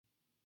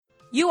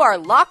You are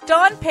Locked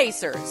On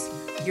Pacers,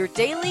 your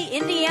daily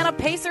Indiana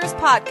Pacers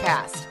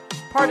podcast,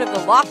 part of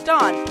the Locked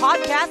On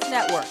Podcast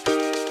Network,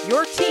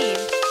 your team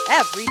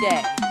every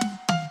day.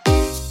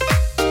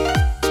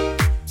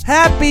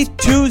 Happy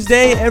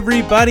Tuesday,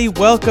 everybody.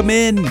 Welcome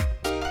in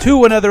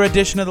to another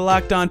edition of the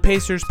Locked On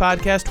Pacers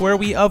podcast, where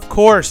we, of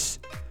course,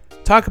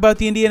 talk about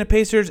the Indiana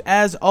Pacers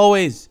as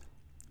always.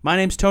 My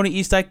name's Tony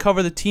East. I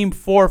cover the team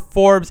for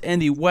Forbes and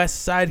the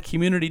West Side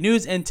Community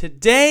News, and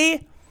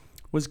today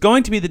was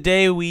going to be the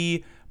day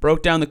we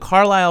broke down the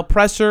Carlisle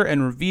presser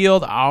and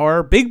revealed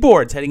our big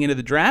boards heading into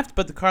the draft,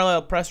 but the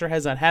Carlisle presser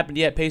has not happened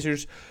yet.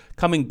 Pacers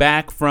coming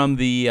back from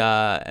the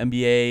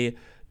NBA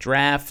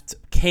draft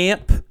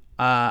camp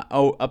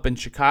up in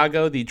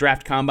Chicago, the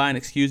draft combine,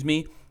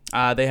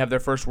 they have their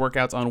first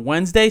workouts on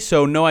Wednesday,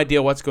 so no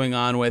idea what's going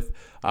on with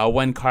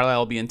when Carlisle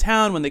will be in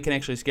town, when they can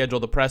actually schedule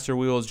the presser.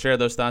 We will share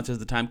those thoughts as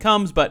the time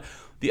comes, but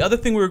the other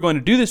thing we were going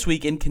to do this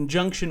week in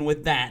conjunction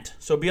with that,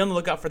 so be on the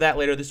lookout for that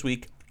later this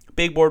week,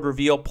 big board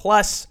reveal,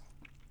 plus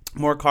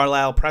more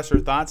Carlisle presser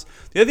thoughts.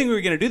 The other thing we were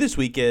going to do this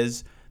week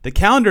is the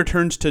calendar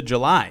turns to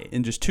July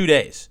in just 2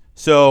 days.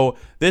 So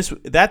that's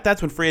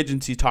when free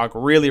agency talk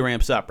really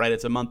ramps up, right?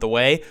 It's a month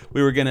away.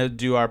 We were going to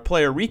do our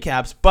player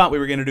recaps, but we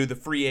were going to do the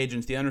free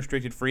agents, the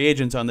unrestricted free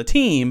agents on the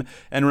team,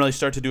 and really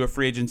start to do a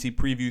free agency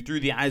preview through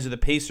the eyes of the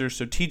Pacers.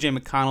 So TJ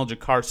McConnell,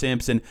 Jakar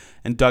Sampson,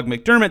 and Doug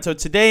McDermott. So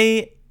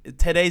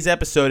today's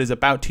episode is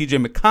about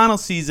TJ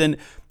McConnell's season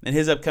and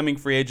his upcoming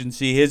free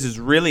agency. His is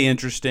really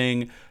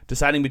interesting.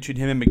 Deciding between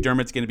him and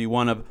McDermott's going to be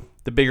one of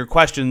the bigger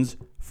questions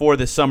for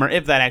this summer,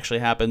 if that actually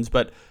happens.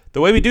 But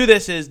the way we do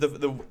this is,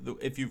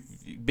 if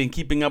you've been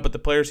keeping up with the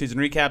player season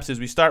recaps, is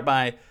we start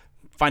by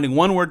finding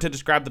one word to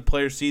describe the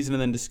player's season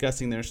and then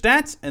discussing their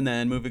stats, and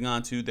then moving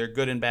on to their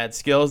good and bad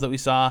skills that we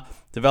saw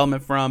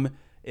development from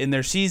in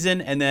their season.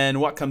 And then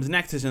what comes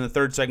next is in the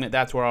third segment.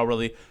 That's where I'll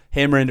really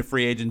hammer into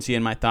free agency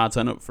and my thoughts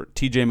on it for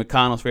TJ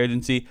McConnell's free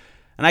agency.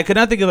 And I could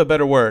not think of a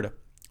better word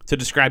to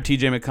describe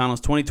TJ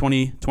McConnell's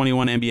 2020-21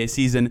 NBA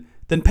season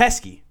than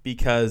pesky,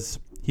 because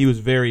he was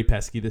very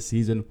pesky this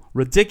season.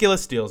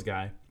 Ridiculous steals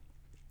guy.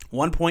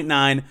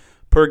 1.9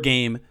 per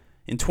game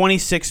in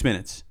 26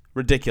 minutes.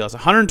 Ridiculous.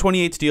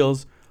 128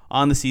 steals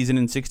on the season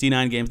in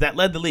 69 games. That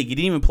led the league. He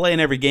didn't even play in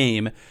every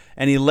game,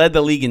 and he led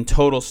the league in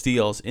total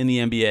steals in the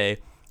NBA.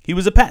 He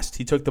was a pest.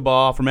 He took the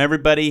ball from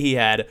everybody. He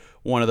had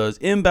one of those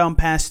inbound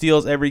pass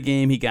steals every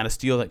game. He got a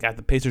steal that got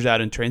the Pacers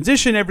out in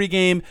transition every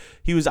game.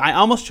 I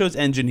almost chose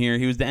engine here.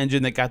 He was the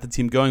engine that got the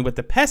team going, but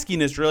the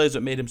peskiness really is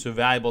what made him so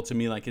valuable to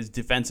me. Like, his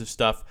defensive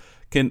stuff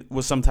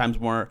was sometimes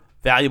more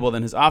valuable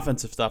than his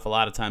offensive stuff a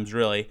lot of times,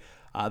 really.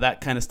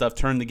 That kind of stuff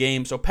turned the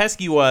game. So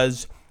pesky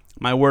was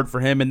my word for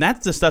him, and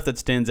that's the stuff that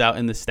stands out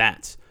in the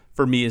stats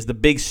for me, is the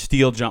big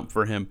steal jump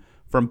for him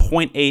from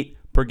 0.8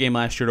 per game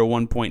last year to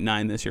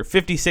 1.9 this year.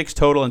 56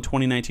 total in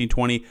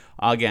 2019-20.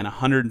 Again,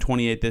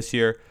 128 this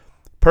year.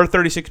 Per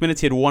 36 minutes,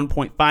 he had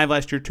 1.5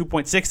 last year,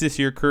 2.6 this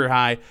year, career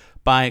high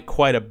by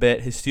quite a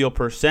bit. His steal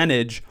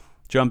percentage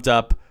jumped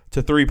up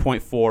to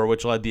 3.4,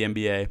 which led the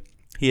NBA.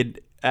 He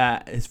had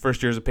his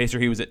first year as a Pacer,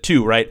 he was at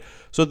 2, right?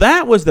 So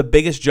that was the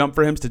biggest jump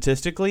for him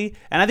statistically,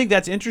 and I think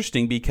that's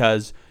interesting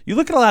because you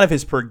look at a lot of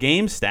his per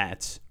game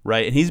stats,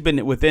 right? And he's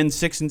been within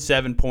 6 and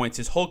 7 points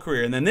his whole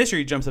career, and then this year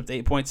he jumps up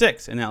to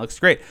 8.6, and that looks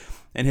great.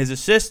 And his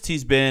assists,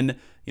 he's been,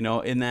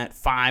 in that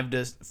 4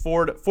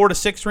 to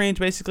 6 range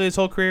basically his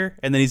whole career,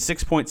 and then he's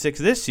 6.6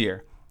 this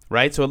year,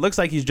 right? So it looks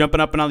like he's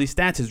jumping up in all these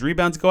stats. His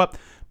rebounds go up,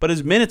 but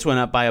his minutes went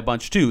up by a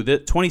bunch too. The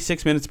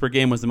 26 minutes per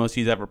game was the most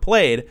he's ever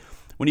played.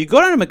 When you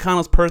go down to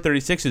McConnell's per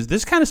 36s,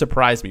 this kind of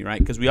surprised me, right?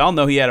 Because we all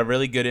know he had a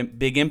really good,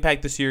 big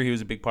impact this year. He was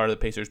a big part of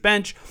the Pacers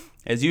bench,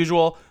 as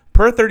usual.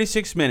 Per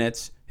 36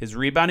 minutes, his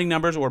rebounding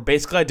numbers were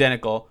basically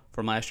identical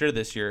from last year to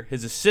this year.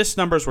 His assist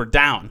numbers were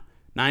down,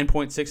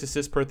 9.6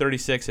 assists per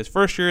 36. His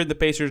first year at the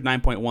Pacers,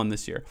 9.1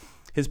 this year.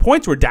 His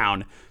points were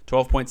down,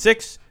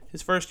 12.6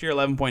 his first year,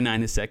 11.9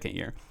 his second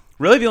year.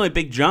 Really, the only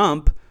big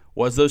jump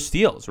was those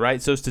steals,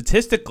 right? So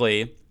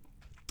statistically,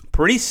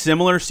 pretty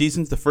similar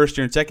seasons the first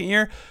year and second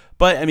year.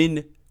 But, I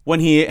mean, when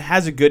he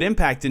has a good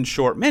impact in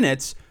short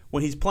minutes,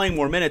 when he's playing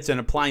more minutes and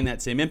applying that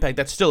same impact,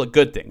 that's still a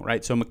good thing,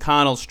 right? So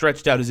McConnell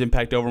stretched out his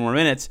impact over more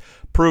minutes,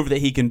 proved that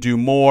he can do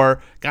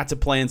more, got to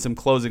play in some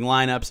closing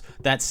lineups.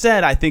 That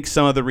said, I think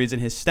some of the reason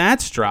his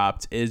stats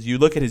dropped is you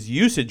look at his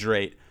usage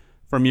rate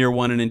from year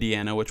one in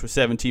Indiana, which was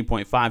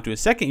 17.5, to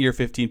his second year,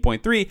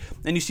 15.3,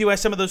 and you see why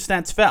some of those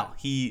stats fell.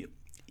 He,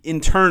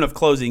 in turn of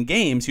closing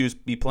games, he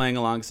would be playing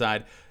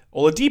alongside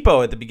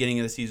Oladipo at the beginning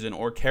of the season,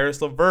 or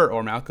Karis LeVert,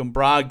 or Malcolm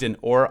Brogdon,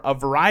 or a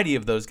variety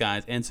of those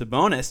guys, and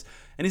Sabonis,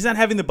 and he's not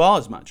having the ball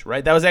as much,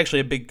 right? That was actually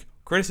a big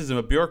criticism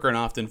of Bjorkgren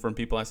often from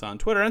people I saw on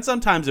Twitter, and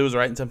sometimes it was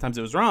right and sometimes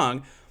it was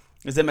wrong,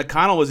 is that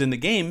McConnell was in the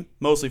game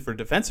mostly for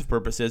defensive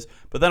purposes,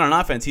 but then on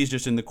offense, he's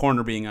just in the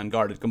corner being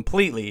unguarded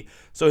completely.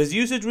 So his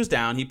usage was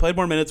down. He played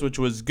more minutes, which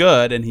was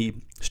good, and he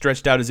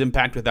stretched out his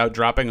impact without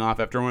dropping off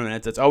after 1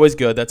 minute. That's always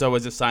good. That's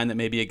always a sign that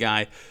maybe a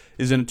guy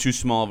is in too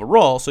small of a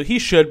role. So he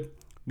should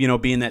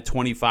be in that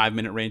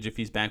 25-minute range if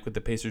he's back with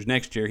the Pacers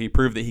next year. He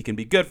proved that he can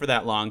be good for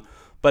that long.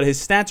 but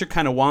his stats are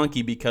kind of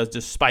wonky because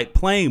despite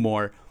playing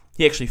more,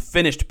 he actually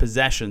finished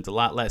possessions a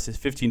lot less. His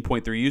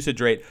 15.3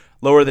 usage rate,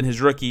 lower than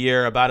his rookie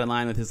year, about in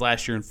line with his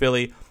last year in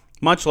Philly,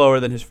 much lower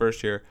than his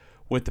first year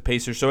with the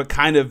Pacers. So it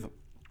kind of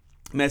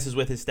messes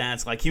with his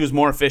stats. Like, he was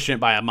more efficient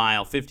by a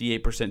mile,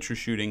 58% true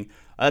shooting.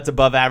 That's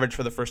above average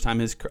for the first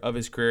time of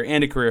his career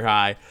and a career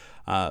high.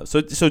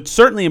 So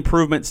certainly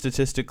improvement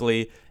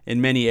statistically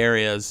in many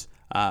areas.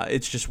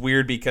 It's just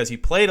weird because he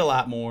played a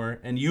lot more,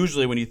 and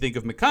usually when you think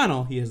of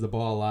McConnell, he has the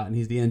ball a lot and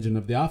he's the engine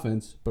of the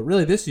offense. But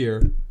really this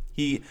year,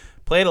 he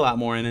played a lot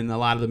more, and in a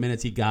lot of the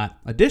minutes he got,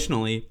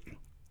 additionally,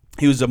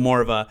 he was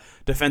more of a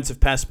defensive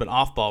pest but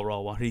off-ball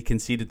role while he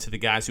conceded to the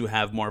guys who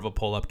have more of a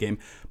pull-up game.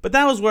 But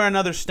that was where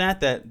another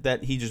stat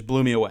that he just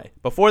blew me away.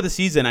 Before the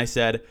season, I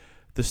said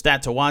the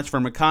stat to watch for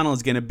McConnell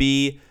is going to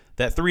be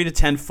that 3 to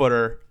 10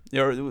 footer.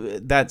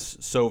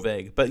 That's so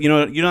vague. But you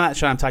know that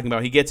shot I'm talking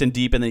about. He gets in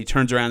deep and then he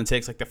turns around and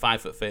takes like the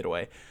 5-foot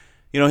fadeaway.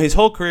 His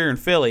whole career in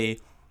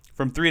Philly,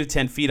 from 3 to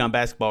 10 feet on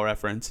Basketball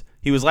Reference,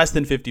 he was less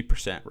than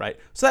 50%, right?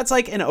 So that's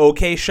like an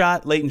okay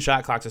shot. Late in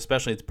shot clocks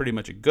especially, it's pretty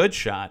much a good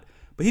shot.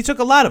 But he took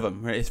a lot of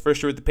them. Right? His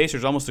first year with the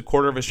Pacers, almost a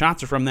quarter of his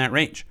shots are from that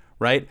range,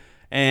 right?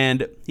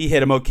 And he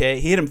hit him okay.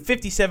 He hit him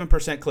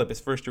 57% clip his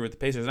first year with the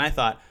Pacers. And I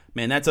thought,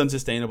 man, that's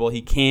unsustainable.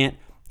 He can't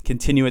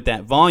continue at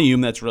that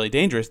volume. That's really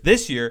dangerous.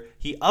 This year,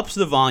 he ups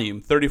the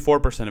volume,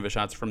 34% of his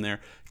shots from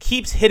there,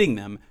 keeps hitting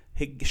them,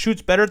 he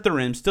shoots better at the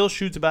rim, still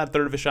shoots about a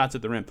third of his shots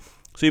at the rim.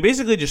 So he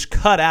basically just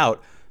cut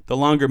out the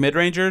longer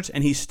mid-rangers,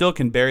 and he still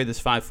can bury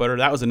this 5-footer.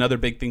 That was another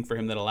big thing for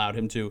him that allowed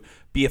him to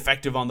be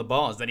effective on the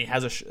ball, is that he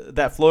has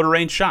that floater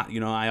range shot.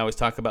 I always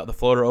talk about the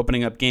floater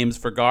opening up games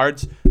for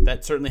guards.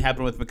 That certainly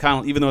happened with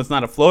McConnell. Even though it's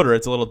not a floater,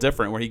 it's a little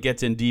different, where he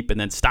gets in deep and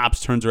then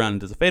stops, turns around,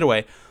 and does a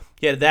fadeaway.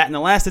 He had that. And the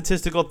last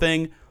statistical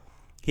thing,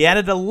 he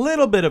added a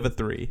little bit of a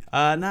three,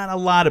 not a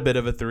lot of bit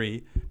of a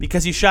three,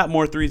 because he shot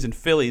more threes in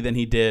Philly than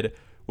he did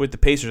with the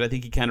Pacers. I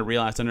think he kind of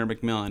realized under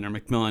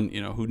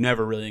McMillan, who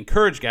never really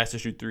encouraged guys to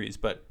shoot threes,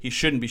 but he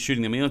shouldn't be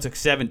shooting them. He only took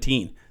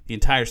 17 the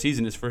entire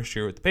season his first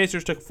year with the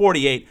Pacers, took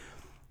 48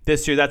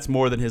 this year. That's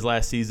more than his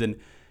last season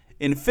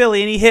in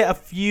Philly, and he hit a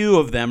few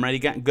of them, right? He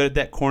got good at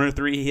that corner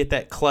three. He hit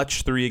that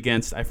clutch three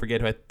against, I forget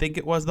who, I think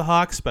it was the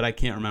Hawks, but I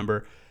can't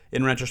remember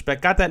in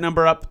retrospect. Got that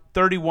number up,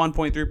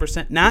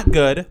 31.3%. Not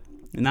good.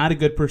 Not a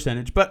good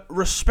percentage, but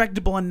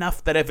respectable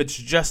enough that if it's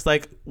just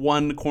like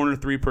one corner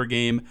three per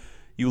game,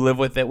 you live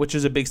with it, which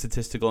is a big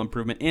statistical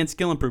improvement and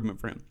skill improvement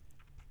for him.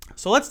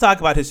 So let's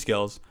talk about his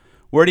skills.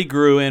 Where he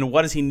grew in,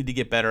 what does he need to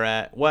get better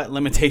at, what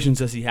limitations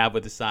does he have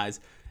with his size,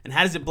 and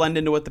how does it blend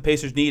into what the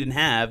Pacers need and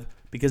have?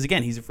 Because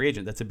again, he's a free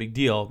agent. That's a big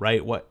deal,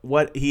 right?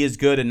 What he is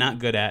good and not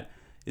good at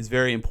is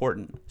very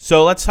important.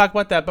 So let's talk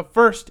about that. But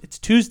first, it's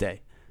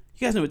Tuesday.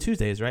 You guys know what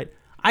Tuesday is, right?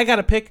 I got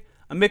to pick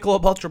a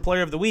Michelob Ultra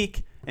Player of the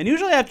Week. And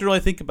usually I have to really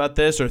think about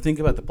this or think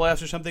about the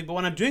playoffs or something. But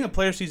when I'm doing a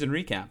player season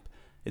recap,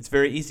 it's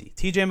very easy.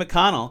 TJ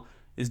McConnell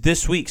is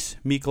this week's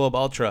Michelob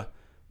Ultra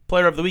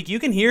Player of the Week. You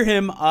can hear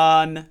him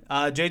on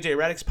JJ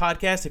Redick's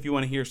podcast if you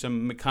want to hear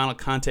some McConnell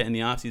content in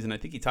the offseason. I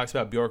think he talks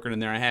about Bjorkgren in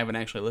there. I haven't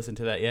actually listened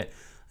to that yet.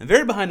 I'm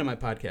very behind on my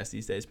podcast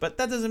these days, but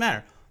that doesn't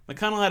matter.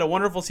 McConnell had a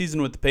wonderful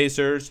season with the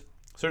Pacers.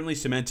 Certainly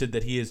cemented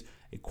that he is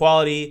a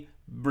quality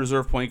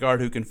reserve point guard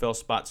who can fill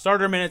spot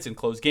starter minutes and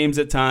close games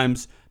at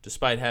times,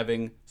 despite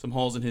having some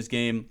holes in his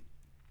game.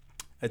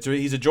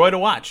 He's a joy to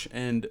watch,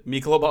 and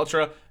Michelob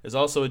Ultra is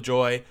also a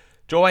joy.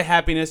 Joy,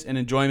 happiness, and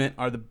enjoyment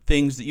are the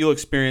things that you'll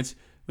experience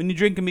when you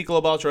drink a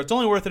Michelob Ultra. It's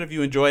only worth it if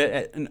you enjoy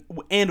it,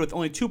 and with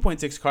only 2.6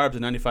 carbs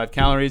and 95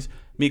 calories,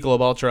 Michelob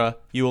Ultra,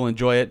 you will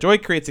enjoy it. Joy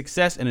creates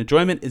success, and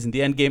enjoyment isn't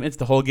the end game, it's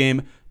the whole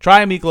game.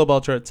 Try a Michelob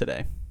Ultra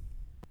today.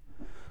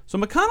 So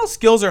McConnell's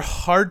skills are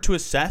hard to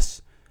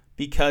assess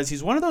because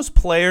he's one of those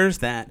players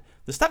that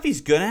the stuff he's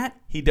good at,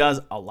 he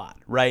does a lot,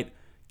 right?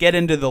 Get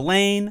into the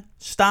lane,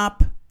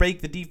 stop,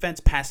 break the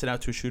defense, pass it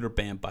out to a shooter,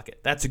 bam,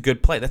 bucket. That's a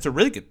good play. That's a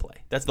really good play.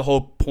 That's the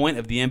whole point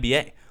of the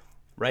NBA,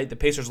 right? The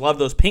Pacers loved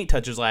those paint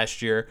touches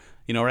last year,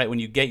 right? When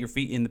you get your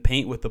feet in the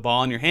paint with the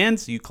ball in your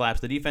hands, you collapse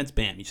the defense,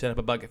 bam, you set up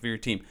a bucket for your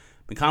team.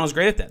 McConnell's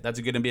great at that. That's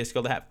a good NBA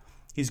skill to have.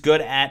 He's good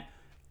at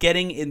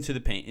getting into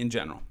the paint in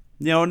general.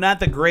 Not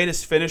the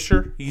greatest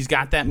finisher. He's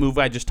got that move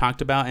I just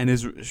talked about, and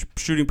his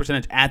shooting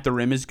percentage at the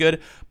rim is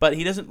good, but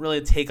he doesn't really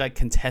take like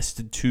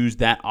contested twos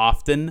that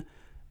often,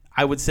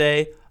 I would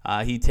say.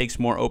 He takes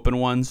more open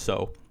ones,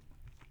 so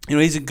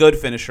he's a good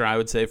finisher, I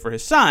would say, for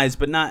his size,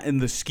 but not in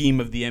the scheme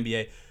of the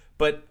NBA.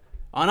 But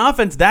on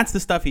offense, that's the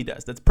stuff he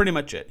does. That's pretty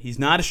much it. He's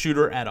not a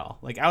shooter at all.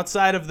 Like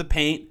outside of the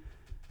paint,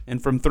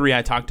 and from three,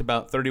 I talked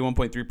about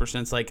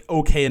 31.3%. It's like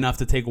okay enough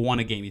to take one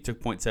a game. He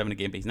took 0.7 a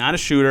game, but he's not a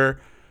shooter.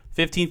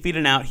 15 feet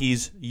and out,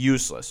 he's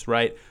useless,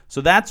 right? So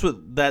that's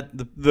what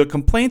the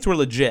complaints were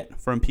legit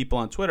from people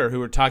on Twitter who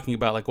were talking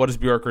about, like, what is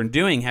Bjorkgren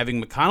doing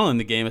having McConnell in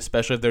the game,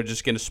 especially if they're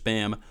just going to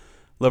spam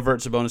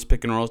LeVert Sabonis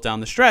pick and rolls down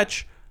the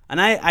stretch.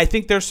 And I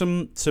think there's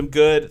some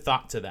good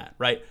thought to that,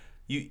 right?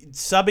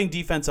 Subbing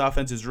defense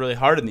offense is really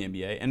hard in the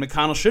NBA, and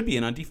McConnell should be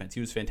in on defense. He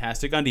was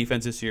fantastic on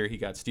defense this year. He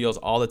got steals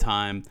all the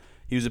time.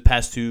 He was a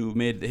pest who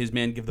made his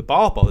man give the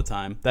ball up all the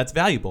time. That's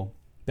valuable.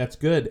 That's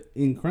good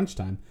in crunch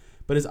time.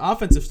 But his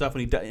offensive stuff,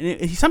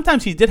 when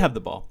sometimes he did have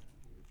the ball,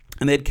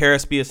 and they'd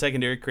Karras be a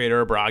secondary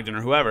creator or Brogdon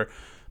or whoever.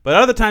 But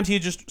other times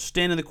he'd just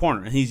stand in the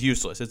corner, and he's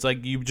useless. It's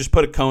like you just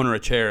put a cone or a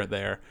chair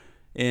there,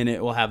 and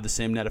it will have the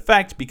same net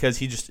effect because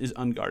he just is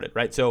unguarded,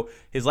 right? So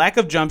his lack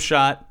of jump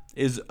shot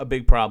is a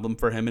big problem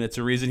for him, and it's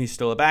a reason he's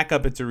still a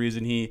backup. It's a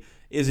reason he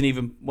isn't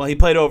even – well, he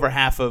played over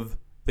half of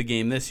the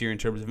game this year in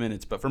terms of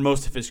minutes, but for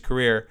most of his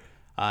career,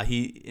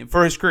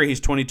 he's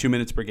 22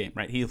 minutes per game,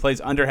 right? He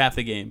plays under half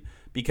the game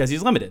because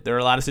he's limited. There are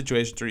a lot of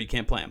situations where you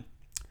can't play him.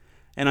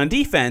 And on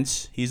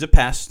defense, he's a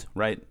pest,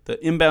 right?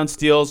 The inbound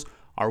steals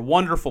are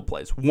wonderful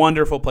plays.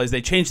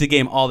 They change the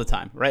game all the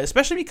time, right?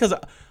 Especially because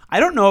I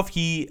don't know if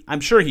I'm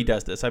sure he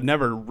does this. I've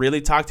never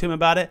really talked to him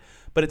about it,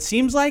 but it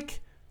seems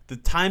like the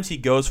times he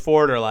goes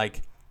for it are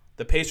like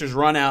the Pacers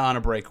run out on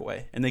a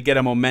breakaway and they get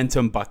a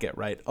momentum bucket,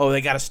 right? Oh,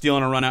 they got a steal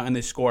and a run out and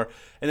they score.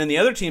 And then the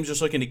other team's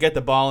just looking to get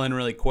the ball in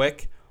really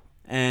quick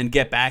and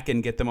get back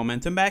and get the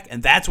momentum back.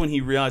 And that's when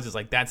he realizes,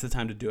 like, that's the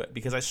time to do it.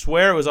 Because I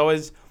swear the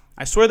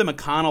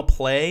McConnell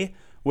play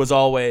was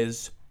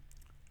always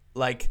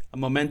like a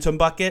momentum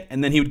bucket,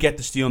 and then he would get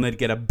the steal and they'd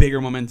get a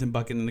bigger momentum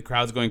bucket and the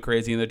crowd's going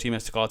crazy and their team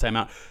has to call a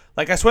timeout.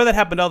 Like, I swear that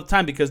happened all the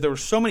time because there were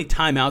so many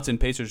timeouts in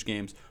Pacers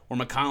games where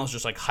McConnell's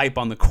just like hype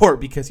on the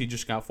court because he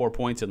just got 4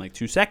 points in like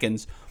 2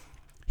 seconds.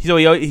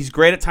 He's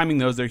great at timing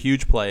those. They're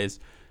huge plays.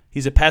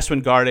 He's a pest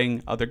when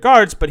guarding other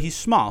guards, but he's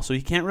small, so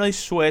he can't really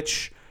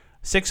switch.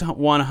 6'1",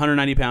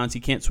 190 pounds. He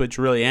can't switch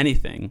really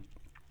anything.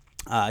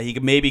 He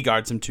could maybe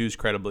guard some twos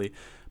credibly,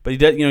 but he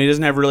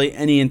doesn't have really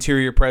any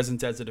interior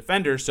presence as a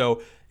defender.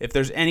 So if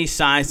there's any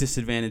size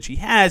disadvantage he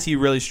has, he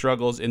really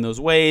struggles in those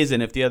ways.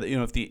 And if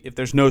if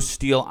there's no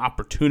steal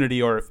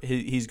opportunity or if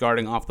he's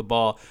guarding off the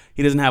ball,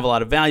 he doesn't have a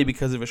lot of value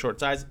because of his short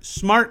size.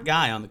 Smart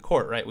guy on the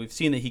court, right? We've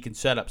seen that he can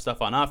set up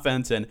stuff on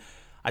offense, and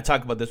I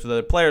talk about this with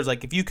other players.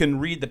 Like, if you can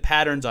read the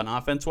patterns on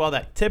offense well,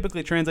 that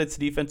typically translates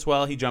to defense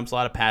well. He jumps a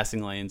lot of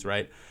passing lanes,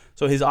 right?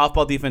 So his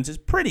off-ball defense is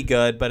pretty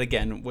good, but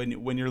again,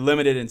 when you're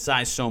limited in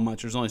size so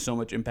much, there's only so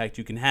much impact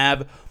you can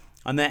have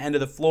on that end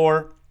of the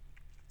floor.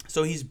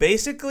 So he's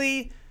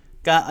basically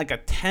got like a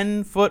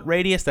 10-foot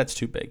radius. That's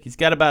too big. He's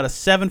got about a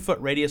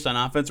 7-foot radius on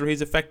offense where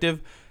he's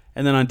effective,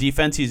 and then on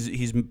defense,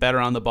 he's better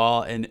on the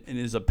ball and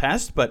is a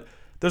pest. But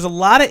there's a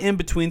lot of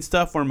in-between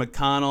stuff where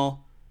McConnell,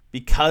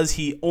 because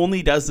he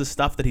only does the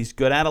stuff that he's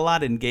good at a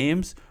lot in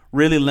games,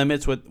 really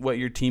limits what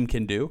your team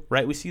can do,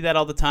 right? We see that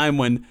all the time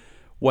when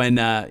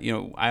I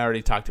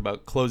already talked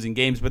about closing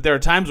games, but there are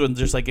times when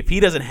just like if he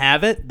doesn't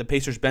have it, the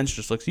Pacers bench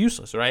just looks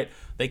useless, right?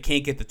 They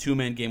can't get the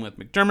two-man game with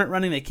McDermott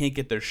running. They can't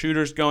get their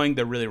shooters going.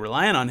 They're really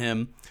relying on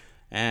him.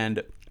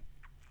 And,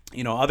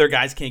 other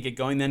guys can't get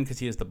going then because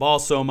he has the ball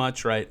so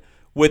much, right,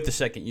 with the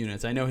second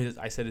units.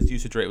 I said his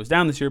usage rate was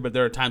down this year, but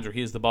there are times where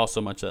he has the ball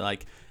so much that,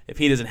 like, if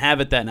he doesn't have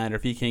it that night or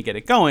if he can't get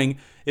it going,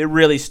 it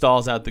really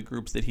stalls out the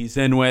groups that he's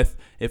in with.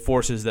 It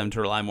forces them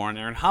to rely more on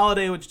Aaron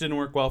Holiday, which didn't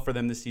work well for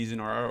them this season,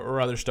 or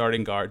other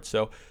starting guards.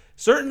 So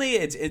certainly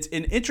it's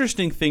an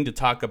interesting thing to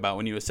talk about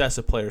when you assess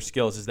a player's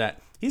skills, is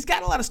that he's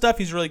got a lot of stuff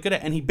he's really good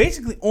at, and he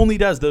basically only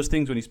does those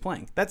things when he's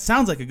playing. That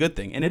sounds like a good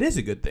thing, and it is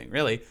a good thing,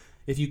 really.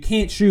 If you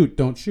can't shoot,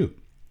 don't shoot,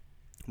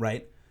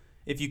 right?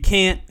 If you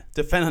can't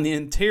defend on the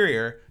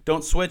interior,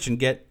 don't switch and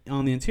get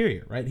on the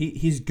interior, right?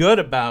 He's good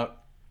about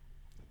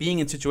being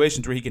in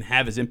situations where he can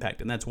have his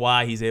impact, and that's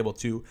why he's able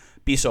to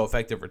be so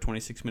effective for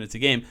 26 minutes a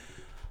game.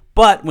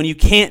 But when you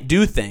can't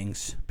do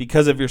things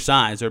because of your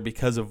size or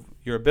because of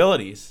your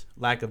abilities,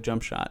 lack of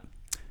jump shot,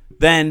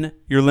 then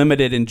you're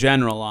limited in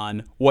general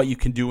on what you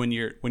can do when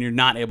you're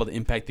not able to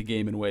impact the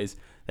game in ways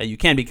that you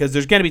can, because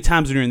there's going to be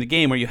times when you're in the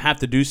game where you have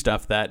to do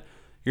stuff that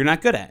you're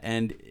not good at,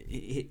 and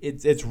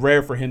it's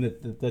rare for him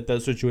that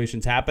those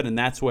situations happen, and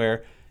that's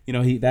where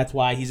that's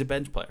why he's a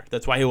bench player.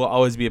 That's why he will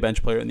always be a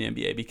bench player in the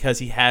NBA, because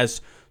he has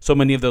so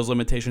many of those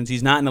limitations.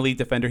 He's not an elite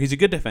defender. He's a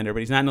good defender, but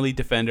he's not an elite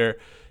defender.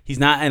 He's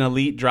not an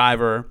elite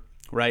driver,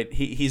 right?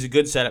 He's a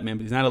good setup man,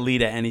 but he's not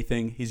elite at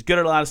anything. He's good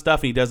at a lot of stuff,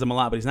 and he does them a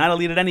lot, but he's not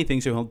elite at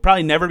anything, so he'll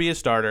probably never be a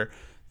starter.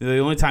 The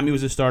only time he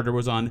was a starter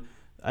was on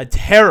a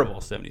terrible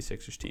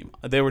 76ers team.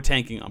 They were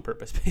tanking on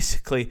purpose,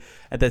 basically,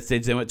 at that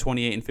stage. They went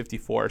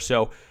 28-54.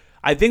 So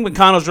I think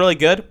McConnell's really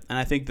good, and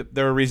I think that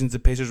there are reasons the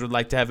Pacers would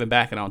like to have him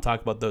back, and I'll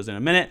talk about those in a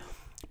minute.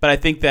 But I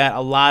think that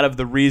a lot of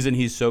the reason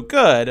he's so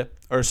good,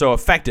 or so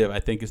effective, I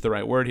think is the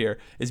right word here,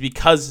 is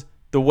because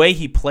the way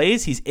he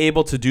plays, he's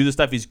able to do the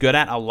stuff he's good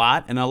at a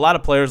lot, and a lot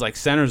of players like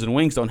centers and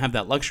wings don't have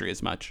that luxury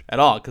as much at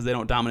all because they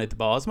don't dominate the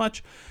ball as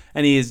much,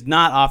 and he is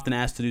not often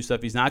asked to do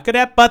stuff he's not good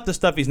at, but the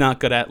stuff he's not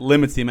good at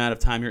limits the amount of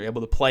time you're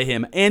able to play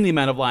him and the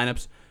amount of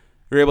lineups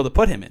you're able to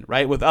put him in,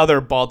 right? With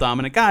other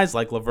ball-dominant guys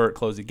like LeVert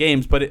closing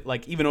games, but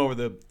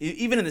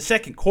even in the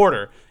second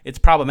quarter, it's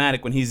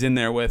problematic when he's in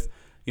there with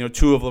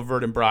two of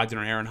LeVert and Brogdon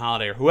or Aaron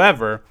Holiday or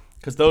whoever,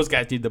 because those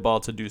guys need the ball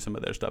to do some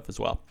of their stuff as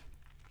well.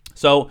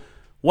 So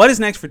what is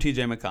next for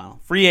TJ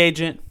McConnell? Free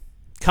agent,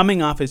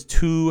 coming off his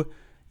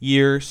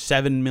 2-year,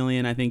 $7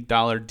 million, I think,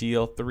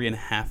 deal,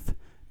 $3.5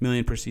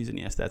 million per season.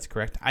 Yes, that's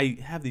correct. I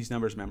have these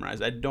numbers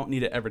memorized. I don't need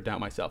to ever doubt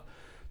myself.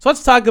 So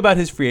let's talk about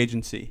his free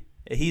agency.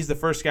 He's the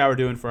first guy we're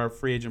doing for our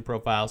free agent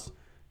profiles.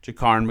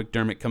 Jakar and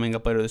McDermott coming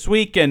up later this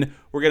week, and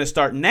we're going to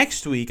start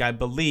next week, I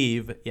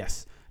believe.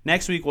 Yes,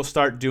 next week we'll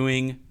start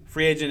doing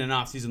free agent and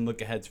offseason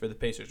look-aheads for the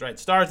Pacers, right?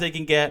 Stars they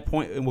can get,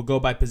 point, and we'll go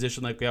by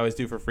position like we always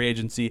do for free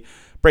agency,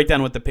 break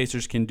down what the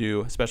Pacers can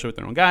do, especially with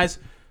their own guys.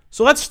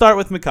 So let's start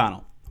with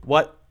McConnell.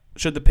 What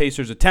should the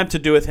Pacers attempt to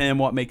do with him?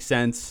 What makes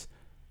sense?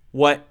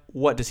 What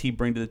does he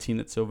bring to the team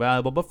that's so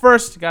valuable? But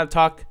first, got to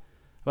talk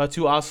about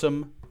two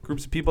awesome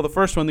groups of people. The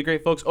first one, the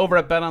great folks over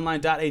at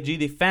betonline.ag,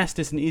 the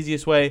fastest and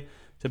easiest way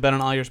to bet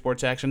on all your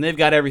sports action. They've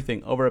got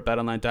everything over at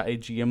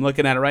betonline.ag. I'm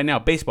looking at it right now.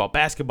 Baseball,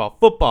 basketball,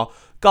 football,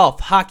 golf,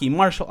 hockey,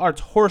 martial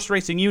arts, horse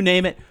racing, you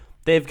name it.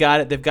 They've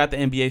got it. They've got the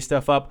NBA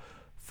stuff up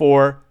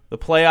for the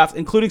playoffs,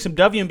 including some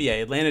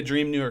WNBA. Atlanta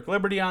Dream, New York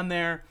Liberty on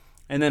there.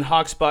 And then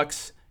Hawks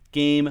Bucks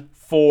game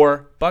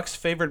 4. Bucks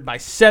favored by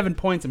 7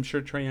 points. I'm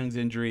sure Trae Young's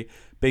injury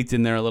baked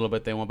in there a little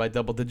bit. They won by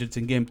double digits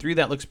in game 3.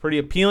 That looks pretty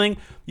appealing.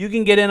 You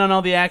can get in on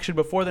all the action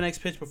before the next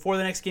pitch, before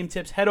the next game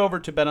tips. Head over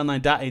to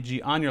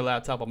betonline.ag on your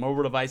laptop or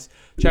mobile device.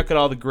 Check out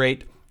all the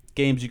great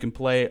games you can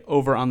play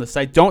over on the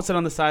site. Don't sit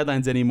on the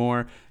sidelines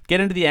anymore.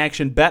 Get into the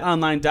action.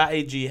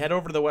 Betonline.ag. Head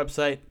over to the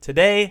website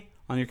today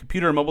on your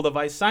computer or mobile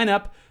device. Sign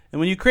up. And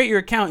when you create your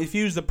account, if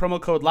you use the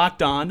promo code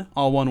LOCKEDON,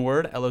 all one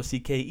word,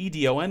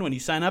 LOCKEDON, when you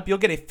sign up, you'll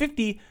get a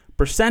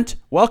 50%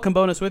 welcome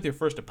bonus with your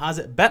first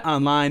deposit. Bet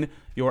Online,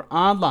 your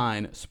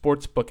online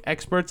sportsbook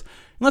experts.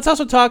 And let's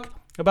also talk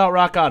about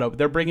Rock Auto.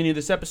 They're bringing you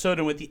this episode,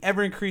 and with the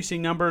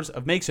ever-increasing numbers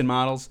of makes and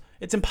models,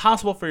 it's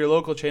impossible for your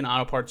local chain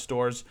auto parts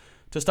stores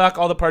to stock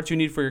all the parts you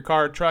need for your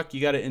car or truck.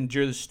 You got to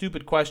endure the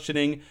stupid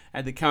questioning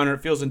at the counter.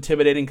 It feels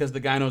intimidating because the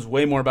guy knows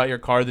way more about your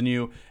car than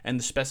you and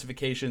the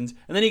specifications.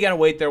 And then you got to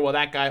wait there while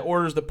that guy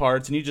orders the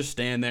parts, and you just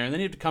stand there, and then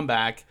you have to come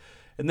back.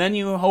 And then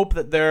you hope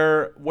that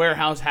their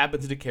warehouse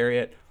happens to carry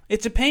it.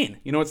 It's a pain.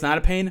 You know it's not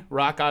a pain?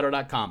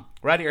 RockAuto.com.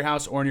 Right at your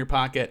house or in your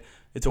pocket.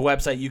 It's a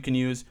website you can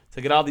use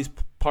to get all these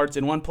parts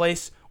in one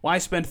place. Why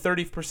spend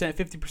 30%,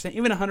 50%,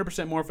 even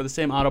 100% more for the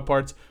same auto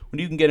parts when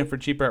you can get them for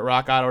cheaper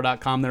at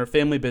RockAuto.com? They're a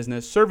family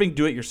business serving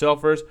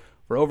do-it-yourselfers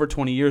for over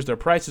 20 years. Their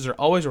prices are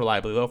always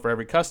reliably low for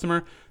every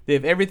customer. They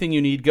have everything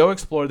you need. Go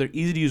explore their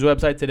easy-to-use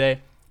website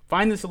today.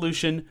 Find the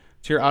solution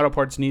to your auto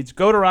parts needs.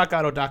 Go to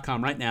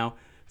RockAuto.com right now.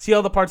 See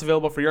all the parts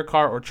available for your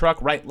car or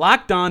truck. Right,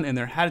 Locked On in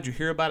their How Did You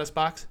Hear About Us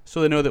box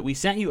so they know that we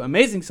sent you.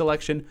 Amazing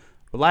selection,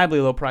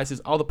 reliably low prices,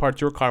 all the parts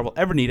your car will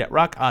ever need at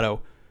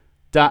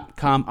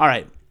RockAuto.com. All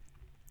right.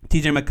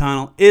 TJ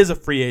McConnell is a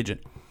free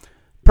agent.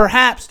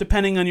 Perhaps,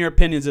 depending on your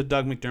opinions of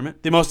Doug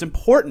McDermott, the most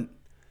important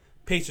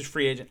Pacers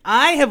free agent.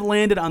 I have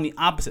landed on the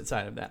opposite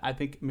side of that. I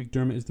think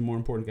McDermott is the more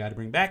important guy to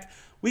bring back.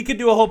 We could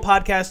do a whole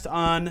podcast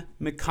on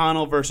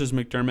McConnell versus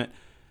McDermott,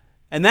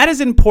 and that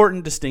is an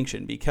important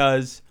distinction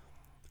because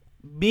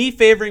me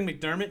favoring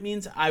McDermott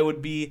means I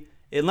would be,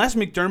 unless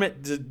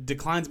McDermott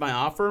declines my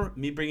offer,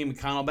 me bringing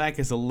McConnell back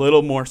is a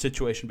little more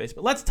situation-based.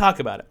 But let's talk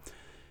about it.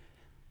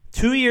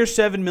 2 years,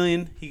 $7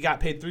 million. He got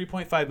paid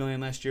 $3.5 million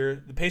last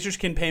year. The Pacers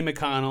can pay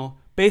McConnell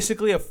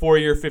basically a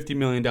 4-year, $50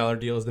 million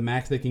deal is the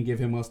max they can give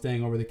him while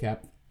staying over the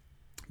cap.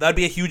 That would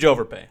be a huge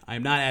overpay.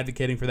 I'm not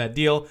advocating for that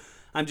deal.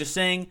 I'm just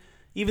saying,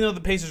 even though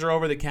the Pacers are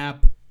over the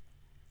cap,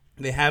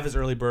 they have his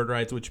early bird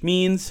rights, which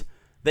means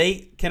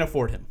they can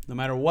afford him. No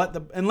matter what,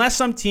 unless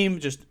some team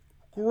just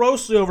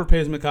grossly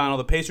overpays McConnell,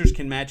 the Pacers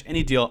can match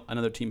any deal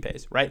another team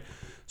pays, right?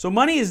 So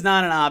money is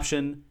not an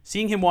option.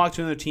 Seeing him walk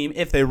to another team,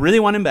 if they really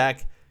want him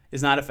back,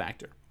 is not a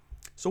factor.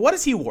 So what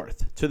is he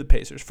worth to the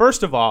Pacers?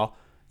 First of all,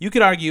 you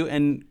could argue,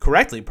 and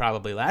correctly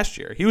probably last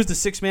year, he was the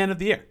sixth man of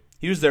the year.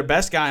 He was their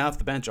best guy off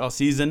the bench all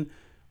season,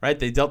 right?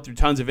 They dealt through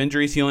tons of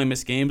injuries. He only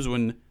missed games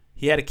when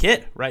he had a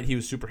kid, right? He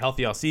was super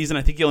healthy all season.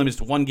 I think he only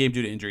missed 1 game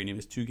due to injury, and he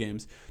missed 2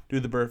 games due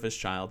to the birth of his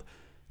child.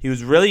 He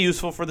was really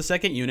useful for the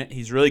second unit.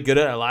 He's really good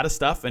at a lot of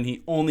stuff, and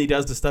he only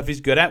does the stuff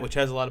he's good at, which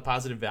has a lot of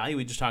positive value.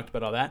 We just talked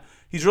about all that.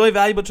 He's really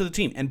valuable to the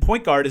team, and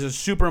point guard is a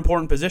super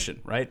important position,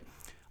 right?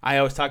 I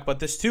always talk about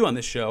this too on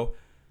this show.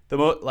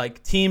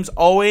 Teams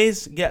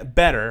always get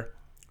better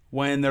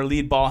when their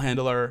lead ball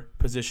handler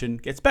position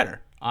gets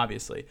better,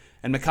 obviously.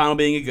 And McConnell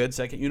being a good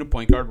second unit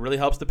point guard really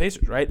helps the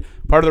Pacers, right?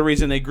 Part of the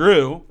reason they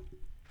grew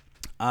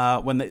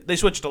when they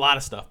switched a lot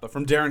of stuff, but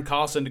from Darren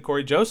Collison to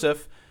Corey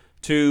Joseph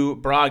to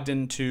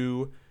Brogdon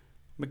to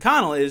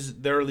McConnell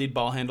is their lead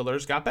ball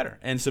handlers got better.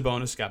 And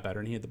Sabonis got better,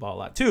 and he hit the ball a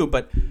lot too.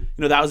 But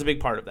that was a big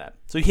part of that.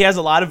 So he has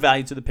a lot of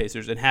value to the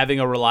Pacers, and having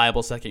a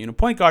reliable second unit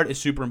point guard is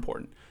super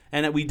important.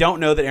 And we don't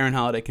know that Aaron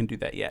Holiday can do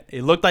that yet.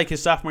 It looked like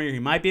his sophomore year he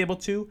might be able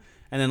to,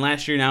 and then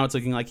last year now it's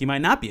looking like he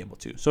might not be able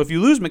to. So if you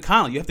lose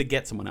McConnell, you have to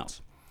get someone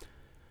else.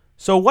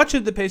 So what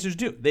should the Pacers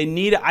do?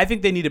 I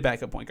think they need a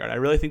backup point guard. I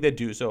really think they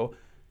do. So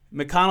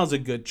McConnell's a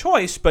good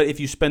choice, but if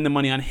you spend the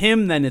money on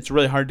him, then it's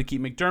really hard to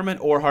keep McDermott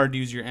or hard to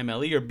use your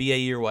MLE or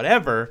BAE or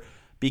whatever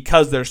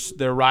because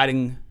they're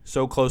riding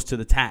so close to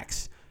the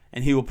tax.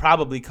 And he will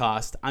probably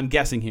cost, I'm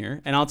guessing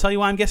here, and I'll tell you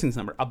why I'm guessing this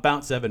number,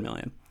 about $7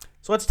 million.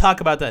 So let's talk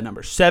about that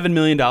number, $7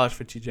 million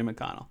for TJ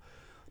McConnell.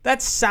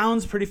 That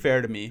sounds pretty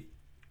fair to me,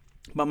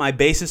 but my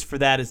basis for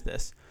that is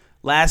this.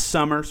 last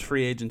summer's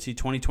free agency,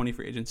 2020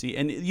 free agency,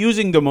 and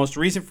using the most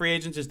recent free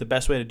agents is the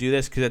best way to do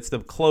this because it's the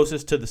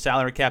closest to the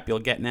salary cap you'll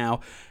get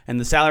now. And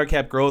the salary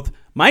cap growth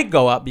might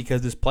go up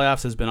because this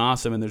playoffs has been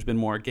awesome and there's been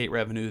more gate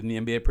revenue than the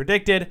NBA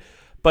predicted,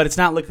 but it's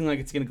not looking like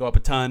it's going to go up a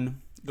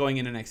ton going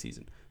into next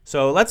season.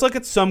 So let's look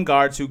at some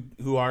guards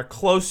who are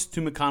close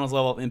to McConnell's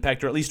level of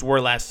impact, or at least were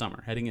last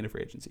summer heading into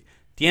free agency.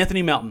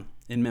 DeAnthony Melton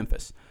in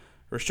Memphis.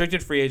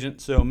 Restricted free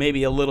agent, so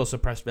maybe a little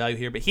suppressed value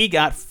here, but he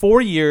got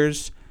 4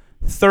 years,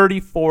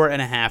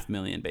 $34.5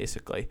 million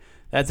basically.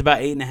 That's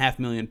about $8.5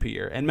 million per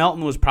year. And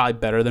Melton was probably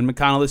better than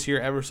McConnell this year,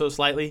 ever so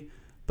slightly,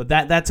 but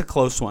that's a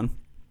close one.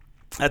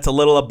 That's a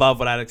little above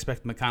what I'd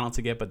expect McConnell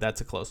to get, but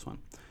that's a close one.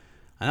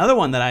 Another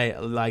one that I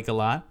like a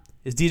lot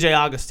is DJ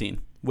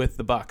Augustine with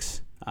the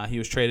Bucks. He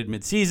was traded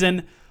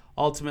midseason,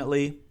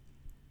 ultimately,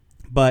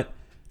 but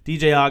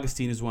DJ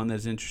Augustine is one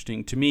that's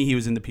interesting to me. He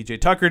was in the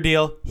PJ Tucker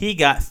deal. He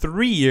got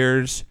 3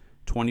 years,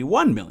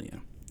 $21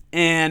 million.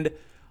 And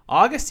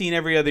Augustine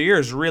every other year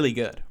is really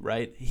good,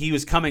 right? He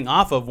was coming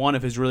off of one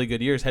of his really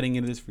good years heading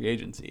into this free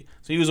agency.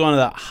 So he was one of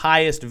the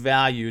highest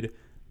valued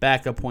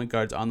backup point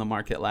guards on the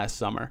market last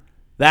summer.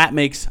 That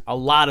makes a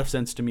lot of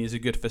sense to me as a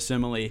good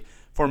facsimile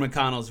for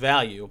McConnell's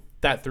value,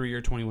 that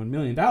 3-year, $21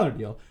 million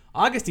deal.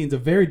 Augustine's a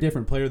very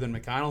different player than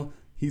McConnell.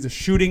 He's a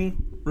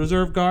shooting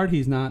reserve guard.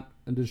 He's not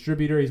a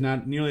distributor. He's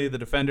not nearly the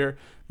defender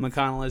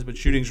McConnell is, but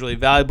shooting's really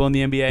valuable in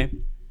the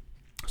NBA.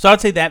 So I'd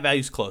say that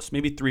value's close.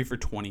 Maybe 3 for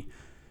 20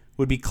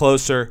 would be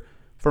closer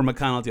for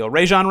McConnell deal.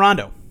 Rajon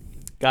Rondo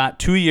got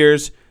 2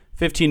 years,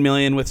 $15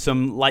 million with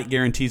some light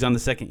guarantees on the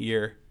second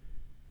year.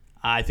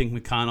 I think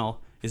McConnell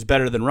is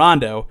better than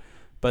Rondo,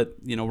 but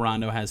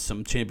Rondo has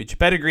some championship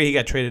pedigree. He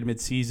got traded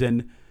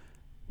midseason.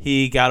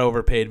 He got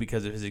overpaid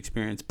because of his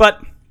experience,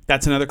 but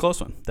that's another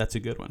close one. That's a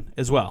good one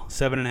as well.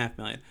 $7.5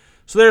 million.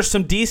 So there's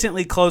some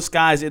decently close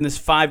guys in this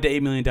 $5 to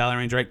 $8 million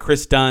range, right?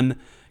 Chris Dunn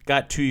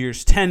got 2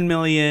 years, $10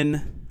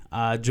 million.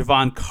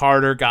 Javon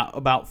Carter got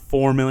about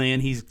 $4 million.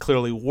 He's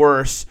clearly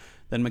worse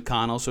than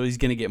McConnell, so he's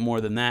going to get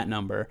more than that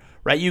number,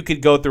 right? You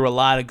could go through a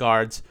lot of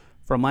guards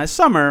from last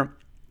summer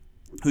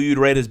who you'd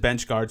rate as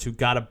bench guards who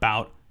got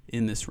about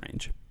in this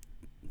range.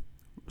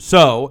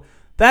 So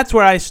that's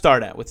where I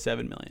start at with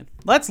 $7 million.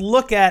 Let's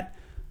look at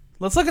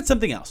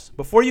something else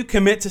before you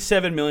commit to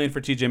 $7 million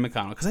for TJ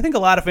McConnell, because I think a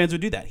lot of fans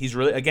would do that. He's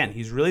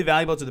really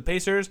valuable to the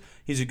Pacers.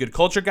 He's a good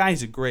culture guy.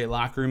 He's a great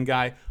locker room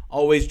guy.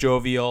 Always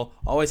jovial,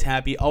 always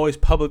happy, always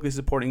publicly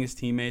supporting his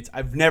teammates.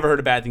 I've never heard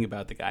a bad thing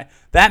about the guy.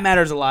 That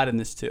matters a lot in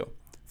this too.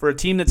 For a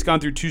team that's gone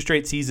through 2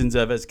 straight seasons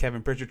of, as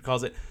Kevin Pritchard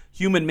calls it,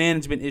 human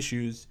management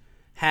issues,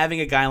 having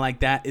a guy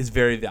like that is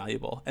very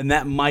valuable, and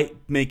that might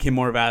make him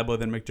more valuable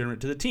than McDermott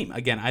to the team.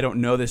 Again, I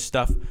don't know this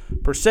stuff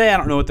per se. I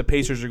don't know what the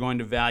Pacers are going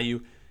to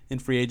value in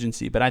free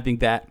agency, but I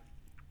think that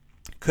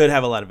could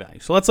have a lot of value.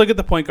 So let's look at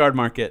the point guard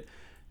market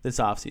this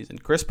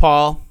offseason. Chris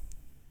Paul,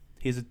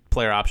 he's a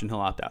player option. He'll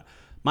opt out.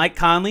 Mike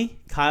Conley,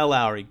 Kyle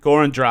Lowry,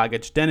 Goran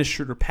Dragic, Dennis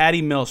Schroeder,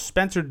 Patty Mills,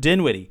 Spencer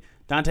Dinwiddie,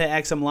 Dante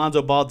Exum,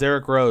 Lonzo Ball,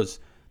 Derrick Rose.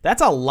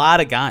 That's a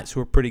lot of guys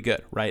who are pretty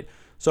good, right?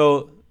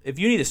 So if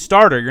you need a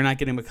starter, you're not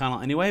getting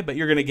McConnell anyway, but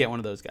you're going to get one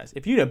of those guys.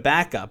 If you need a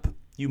backup,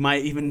 you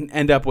might even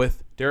end up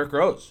with Derrick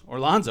Rose or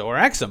Lonzo or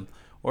Exum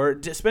or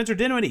Spencer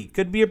Dinwiddie.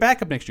 Could be your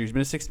backup next year. He's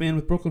been a sixth man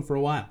with Brooklyn for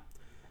a while.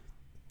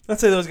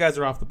 Let's say those guys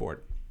are off the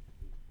board.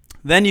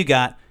 Then you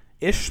got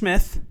Ish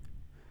Smith,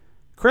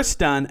 Chris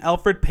Dunn,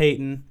 Elfrid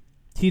Payton,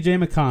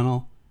 TJ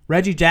McConnell,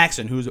 Reggie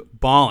Jackson, who's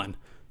balling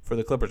for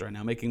the Clippers right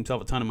now, making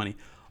himself a ton of money,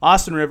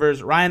 Austin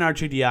Rivers, Ryan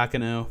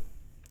Arcidiacono,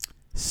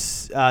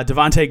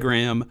 Devontae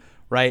Graham,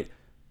 right?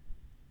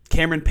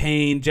 Cameron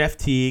Payne, Jeff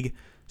Teague.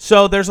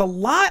 So there's a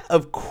lot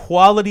of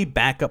quality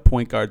backup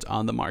point guards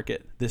on the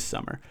market this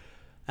summer.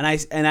 And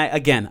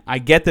I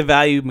get the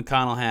value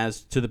McConnell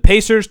has to the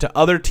Pacers, to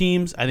other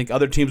teams. I think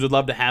other teams would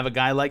love to have a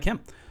guy like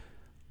him.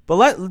 But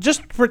let's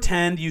just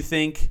pretend you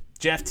think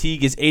Jeff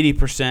Teague is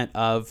 80%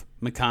 of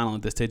McConnell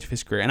at this stage of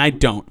his career. And I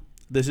don't.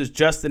 This is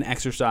just an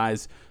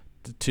exercise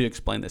to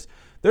explain this.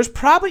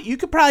 You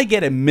could probably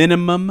get a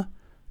minimum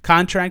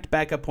contract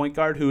backup point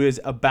guard who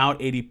is about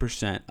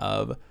 80%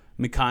 of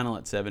McConnell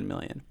at $7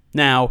 million.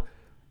 Now,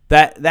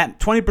 that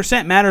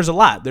 20% matters a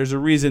lot. There's a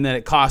reason that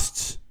it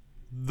costs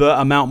the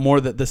amount more,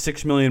 that the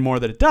 $6 million more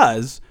that it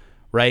does,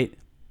 right?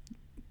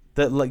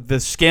 That like the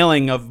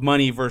scaling of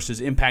money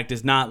versus impact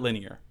is not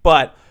linear.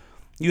 But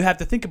you have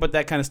to think about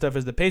that kind of stuff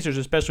as the Pacers,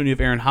 especially when you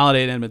have Aaron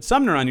Holiday and Edmund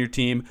Sumner on your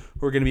team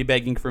who are going to be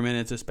begging for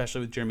minutes,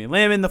 especially with Jeremy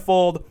Lamb in the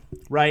fold,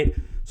 right?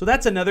 So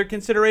that's another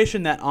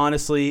consideration that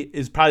honestly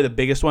is probably the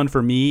biggest one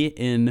for me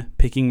in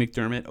picking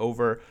McDermott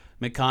over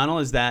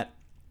McConnell, is that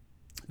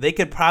they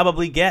could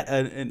probably get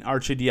an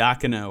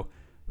Arcidiacono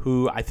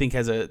who I think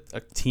has a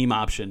team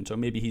option, so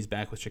maybe he's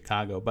back with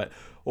Chicago,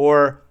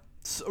 or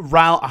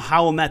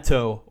Raul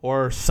Neto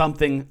or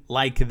something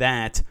like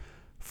that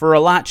for a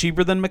lot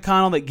cheaper than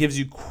McConnell, that gives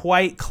you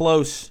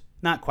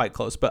not quite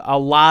close, but a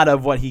lot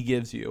of what he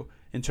gives you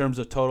in terms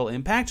of total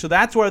impact. So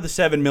that's where the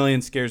 $7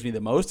 million scares me the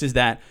most, is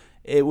that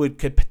it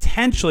could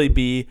potentially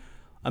be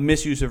a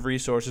misuse of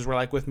resources where,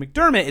 like with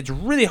McDermott, it's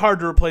really hard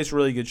to replace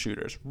really good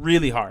shooters,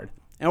 really hard.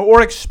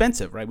 or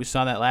expensive, right? We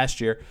saw that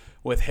last year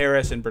with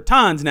Harris and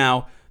Bertans.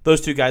 Now,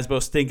 those two guys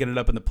both stinking it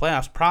up in the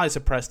playoffs probably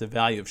suppressed the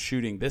value of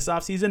shooting this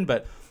offseason,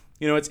 but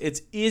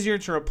it's easier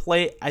to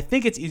replace. I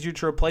think it's easier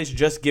to replace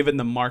just given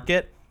the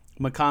market,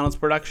 McConnell's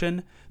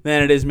production,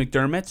 than it is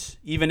McDermott's,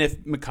 even if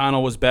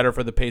McConnell was better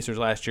for the Pacers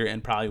last year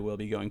and probably will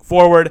be going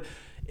forward.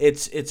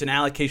 It's an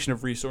allocation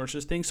of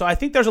resources thing. So I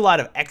think there's a lot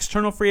of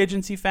external free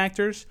agency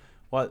factors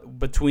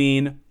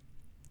between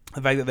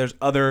the fact that there's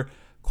other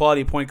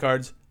quality point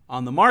guards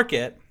on the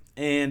market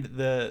and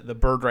the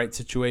bird right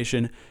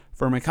situation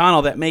for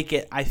McConnell that make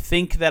it, I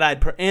think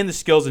that and the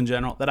skills in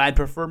general, that I'd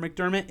prefer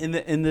McDermott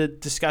in the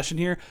discussion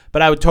here.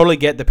 But I would totally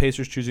get the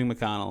Pacers choosing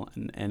McConnell,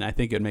 and I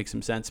think it would make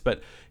some sense.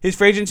 But his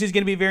free agency is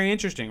going to be very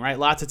interesting, right?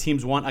 Lots of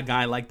teams want a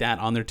guy like that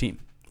on their team.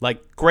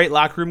 Like great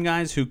locker room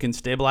guys who can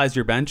stabilize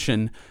your bench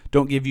and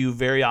don't give you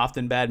very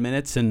often bad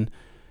minutes. And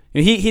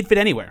he'd fit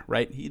anywhere,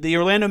 right? The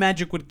Orlando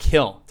Magic would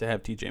kill to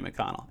have TJ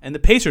McConnell. And the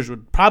Pacers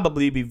would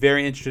probably be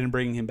very interested in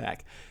bringing him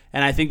back.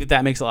 And I think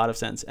that makes a lot of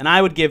sense. And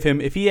I would give him,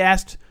 if he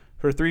asked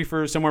for 3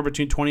 for somewhere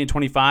between 20 and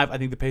 25, I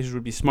think the Pacers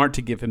would be smart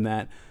to give him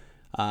that.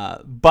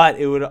 But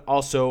it would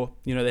also,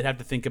 they'd have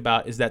to think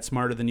about, is that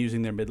smarter than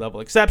using their mid-level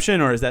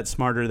exception, or is that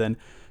smarter than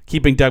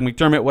keeping Doug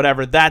McDermott?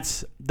 Whatever.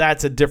 That's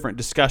a different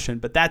discussion,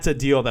 but that's a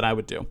deal that I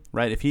would do,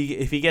 right? If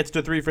he gets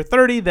to 3 for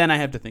 30, then I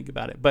have to think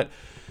about it. But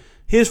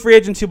his free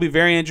agency will be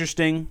very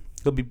interesting.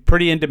 He'll be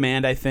pretty in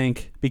demand, I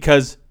think,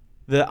 because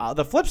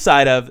the flip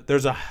side of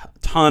there's a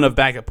ton of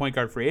backup point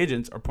guard free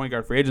agents, or point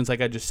guard free agents,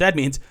 like I just said,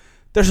 means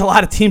there's a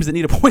lot of teams that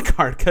need a point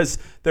guard because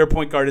their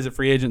point guard is a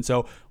free agent.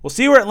 So we'll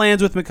see where it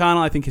lands with McConnell.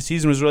 I think his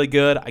season was really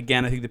good.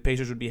 Again, I think the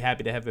Pacers would be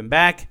happy to have him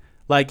back.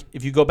 Like,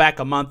 if you go back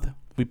a month,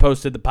 we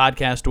posted the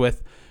podcast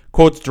with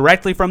quotes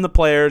directly from the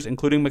players,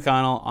 including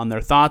McConnell, on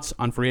their thoughts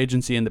on free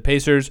agency and the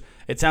Pacers.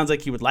 It sounds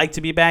like he would like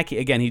to be back.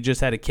 Again, he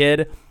just had a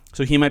kid,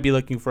 so he might be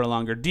looking for a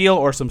longer deal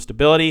or some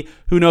stability.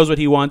 Who knows what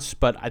he wants,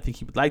 but I think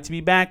he would like to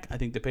be back. I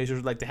think the Pacers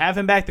would like to have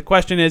him back. The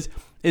question is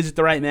it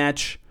the right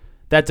match?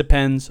 That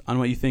depends on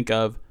what you think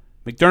of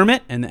McDermott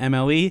and the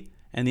MLE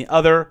and the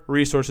other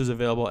resources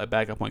available at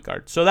backup point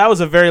guard. So that was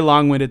a very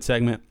long-winded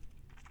segment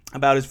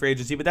about his free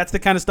agency, but that's the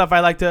kind of stuff I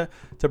like to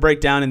break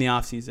down in the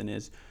offseason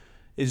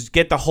is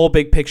get the whole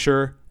big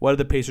picture. What do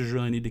the Pacers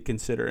really need to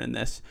consider in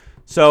this?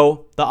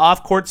 So the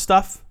off-court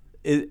stuff,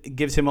 it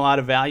gives him a lot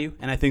of value,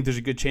 and I think there's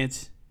a good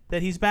chance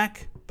that he's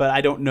back, but I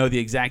don't know the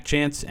exact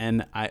chance,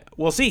 and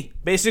we'll see.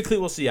 Basically,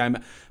 we'll see.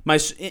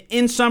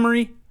 In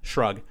summary,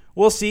 shrug.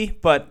 We'll see,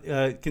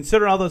 but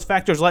consider all those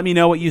factors. Let me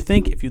know what you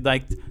think. If you'd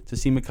like to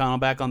see McConnell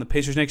back on the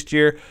Pacers next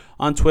year,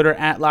 on Twitter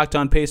at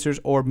LockedOnPacers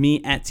or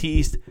me at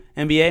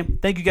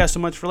TEastNBA. Thank you guys so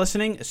much for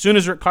listening. As soon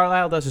as Rick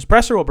Carlisle does his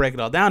presser, we'll break it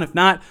all down. If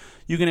not,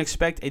 you can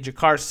expect a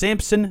Jakar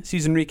Sampson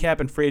season recap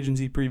and free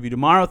agency preview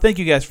tomorrow. Thank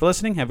you guys for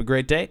listening. Have a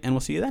great day, and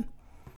we'll see you then.